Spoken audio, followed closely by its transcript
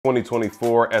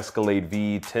2024 Escalade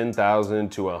V,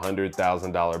 $10,000 to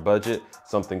 $100,000 budget,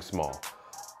 something small.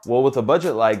 Well, with a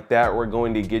budget like that, we're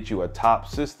going to get you a top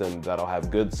system that'll have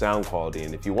good sound quality.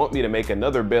 And if you want me to make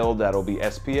another build that'll be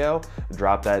SPL,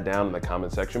 drop that down in the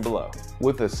comment section below.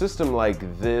 With a system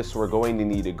like this, we're going to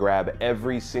need to grab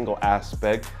every single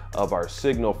aspect of our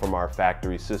signal from our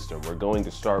factory system. We're going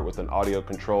to start with an audio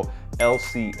control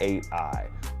LC8I.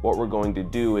 What we're going to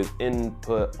do is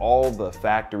input all the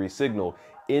factory signal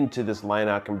into this line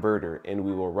out converter, and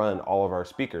we will run all of our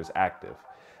speakers active.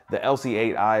 The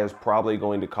LC8I is probably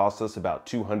going to cost us about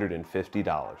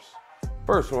 $250.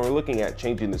 First, when we're looking at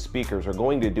changing the speakers, we're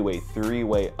going to do a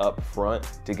three-way up front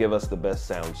to give us the best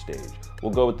sound stage.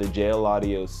 We'll go with the JL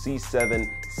Audio C7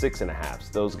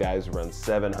 6.5s. Those guys run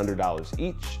 $700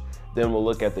 each. Then we'll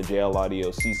look at the JL Audio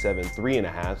C7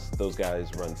 3.5s. Those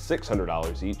guys run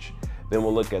 $600 each. Then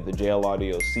we'll look at the JL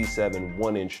Audio C7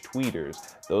 1-inch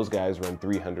tweeters. Those guys run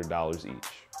 $300 each.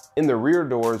 In the rear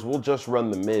doors, we'll just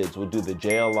run the mids. We'll do the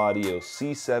JL Audio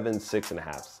C7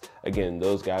 6.5s. Again,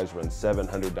 those guys run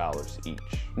 $700 each.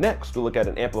 Next, we'll look at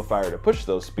an amplifier to push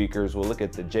those speakers. We'll look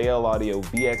at the JL Audio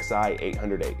VXI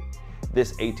 808.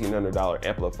 This $1,800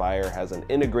 amplifier has an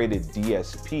integrated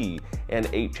DSP and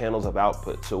 8 channels of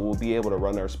output, so we'll be able to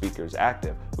run our speakers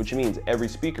active, which means every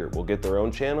speaker will get their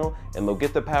own channel and they'll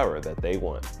get the power that they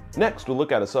want. Next, we'll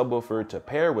look at a subwoofer to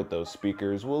pair with those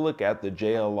speakers. We'll look at the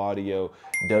JL Audio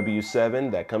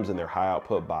W7 that comes in their high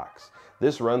output box.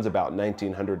 This runs about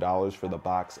 $1,900 for the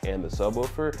box and the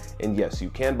subwoofer. And yes, you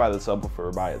can buy the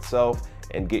subwoofer by itself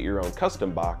and get your own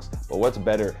custom box, but what's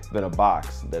better than a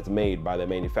box that's made by the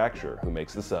manufacturer who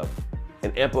makes the sub?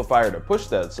 An amplifier to push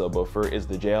that subwoofer is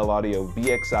the JL Audio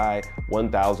VXI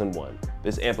 1001.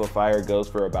 This amplifier goes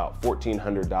for about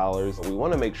 $1,400. We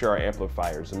want to make sure our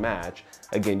amplifiers match.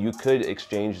 Again, you could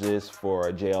exchange this for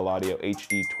a JL Audio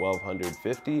HD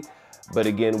 1250, but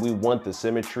again, we want the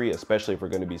symmetry, especially if we're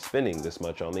going to be spending this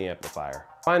much on the amplifier.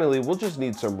 Finally, we'll just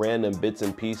need some random bits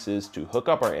and pieces to hook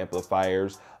up our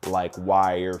amplifiers, like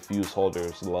wire, fuse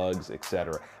holders, lugs,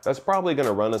 etc. That's probably going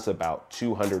to run us about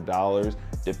 $200,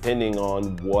 depending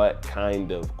on what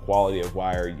kind of quality of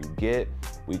wire you get.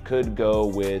 We could go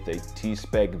with a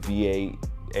T-Spec V8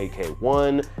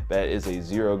 AK1 that is a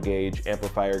 0 gauge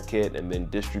amplifier kit and then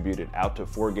distribute it out to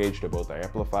 4 gauge to both our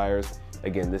amplifiers.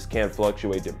 Again, this can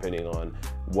fluctuate depending on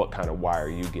what kind of wire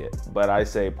you get, but I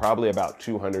say probably about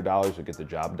 $200 to get the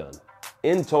job done.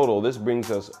 In total, this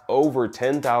brings us over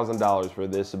 $10,000 for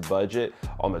this budget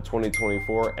on the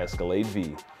 2024 Escalade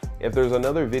V. If there's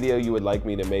another video you would like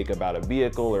me to make about a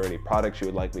vehicle or any products you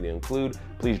would like me to include,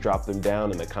 please drop them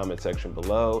down in the comment section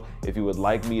below. If you would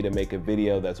like me to make a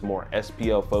video that's more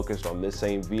SPL focused on this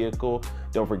same vehicle,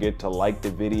 don't forget to like the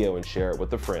video and share it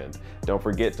with a friend. Don't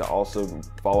forget to also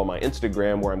follow my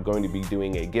Instagram, where I'm going to be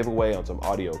doing a giveaway on some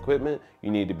audio equipment.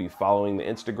 You need to be following the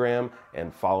Instagram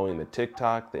and following the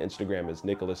TikTok. The Instagram is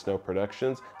Nicholas Snow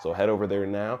Productions, so head over there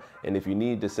now. And if you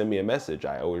need to send me a message,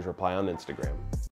 I always reply on Instagram.